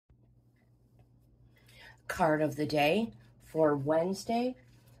Card of the day for Wednesday,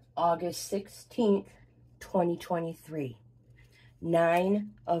 August 16th, 2023.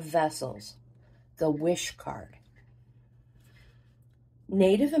 Nine of Vessels, the Wish card.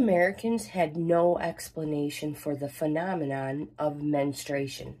 Native Americans had no explanation for the phenomenon of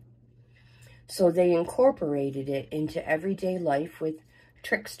menstruation, so they incorporated it into everyday life with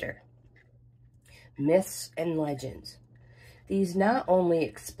trickster, myths, and legends. These not only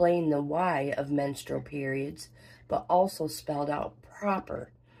explain the why of menstrual periods, but also spelled out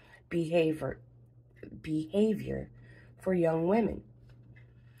proper behavior for young women.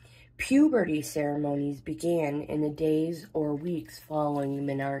 Puberty ceremonies began in the days or weeks following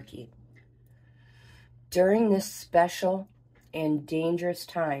menarche. During this special and dangerous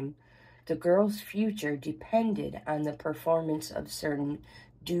time, the girl's future depended on the performance of certain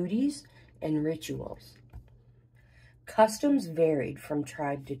duties and rituals. Customs varied from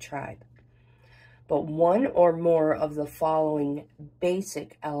tribe to tribe, but one or more of the following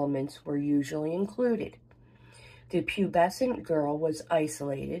basic elements were usually included. The pubescent girl was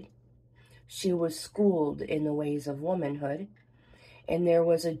isolated, she was schooled in the ways of womanhood, and there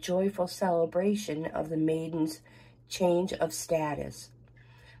was a joyful celebration of the maiden's change of status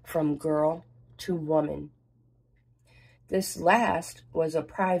from girl to woman. This last was a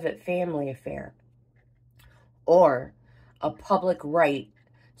private family affair, or a public rite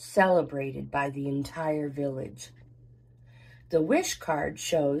celebrated by the entire village. The wish card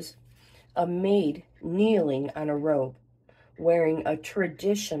shows a maid kneeling on a robe, wearing a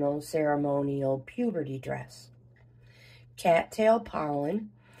traditional ceremonial puberty dress. Cattail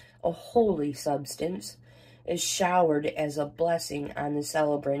pollen, a holy substance, is showered as a blessing on the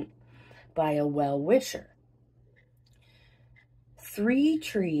celebrant by a well-wisher. 3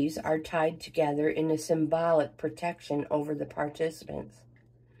 trees are tied together in a symbolic protection over the participants.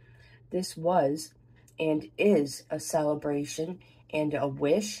 This was and is a celebration and a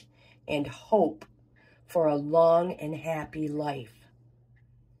wish and hope for a long and happy life.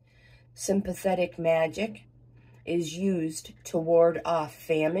 Sympathetic magic is used to ward off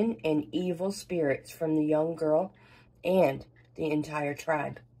famine and evil spirits from the young girl and the entire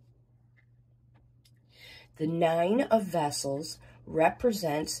tribe. The 9 of Vessels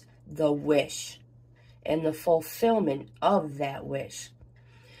represents the wish and the fulfillment of that wish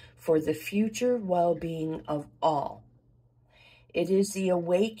for the future well-being of all. It is the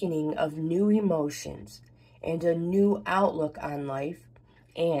awakening of new emotions and a new outlook on life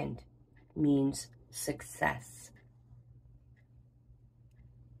and means success.